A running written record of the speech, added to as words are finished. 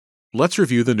Let's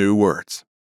review the new words.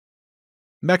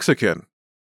 Mexican,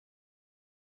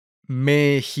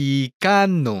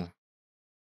 Mexicano.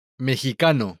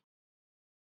 Mexicano.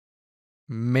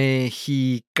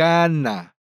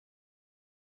 Mexicana.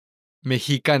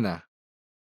 Mexicana.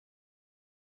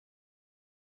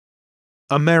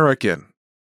 American,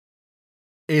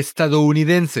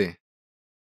 Estadounidense.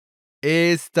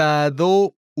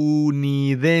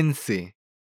 Estadounidense.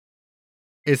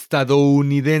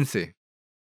 Estadounidense.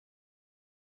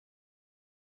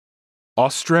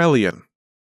 Australian,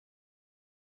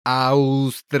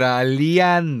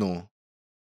 Australiano.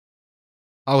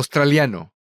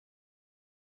 Australiano.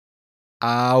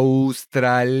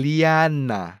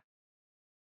 Australiana.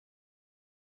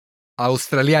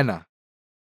 Australiana.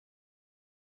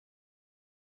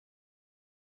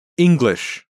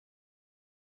 English,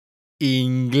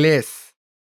 Inglés.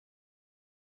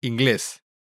 Inglés.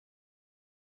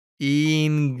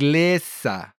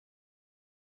 Inglesa.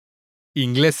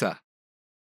 Inglesa.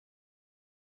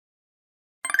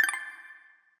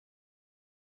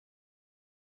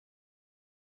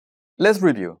 Let's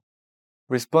review.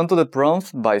 Respond to the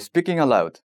prompts by speaking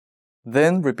aloud.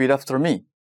 Then repeat after me,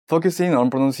 focusing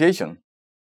on pronunciation.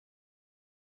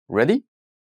 Ready?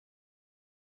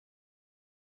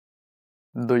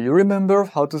 Do you remember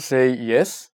how to say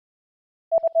yes?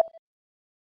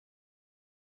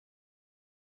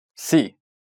 Sí.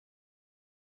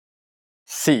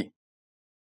 Sí.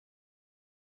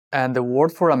 And the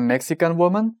word for a Mexican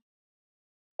woman?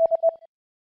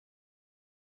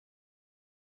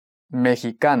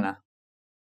 Mexicana.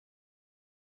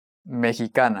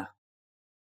 Mexicana.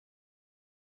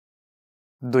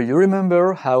 Do you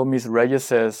remember how Miss Reyes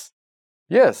says,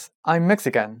 "Yes, I'm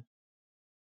Mexican"?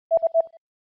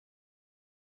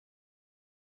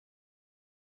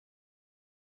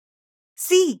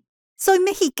 Sí, soy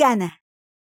mexicana.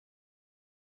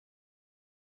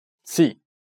 Sí,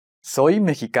 soy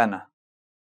mexicana.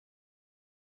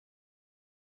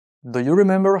 Do you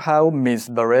remember how Miss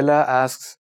Varela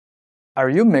asks, "Are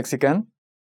you Mexican"?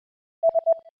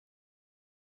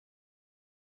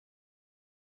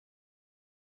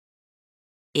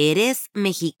 Eres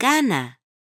mexicana.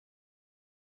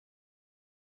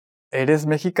 ¿Eres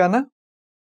mexicana?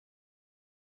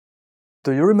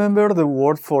 Do you remember the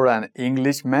word for an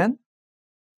Englishman?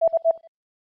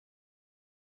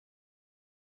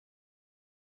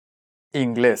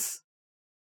 Inglés.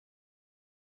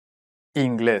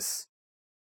 Inglés.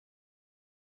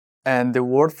 And the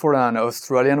word for an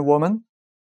Australian woman?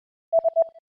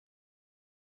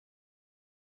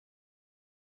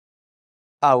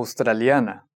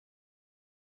 Australiana.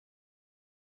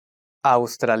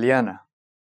 Australiana.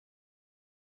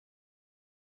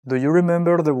 Do you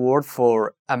remember the word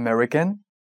for American?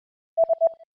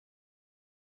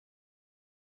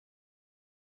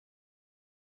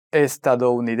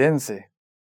 Estadounidense.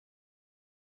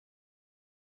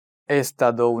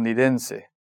 Estadounidense.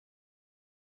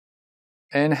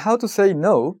 And how to say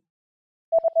no?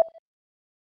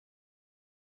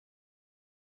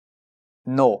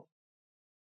 No.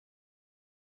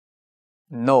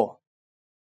 No.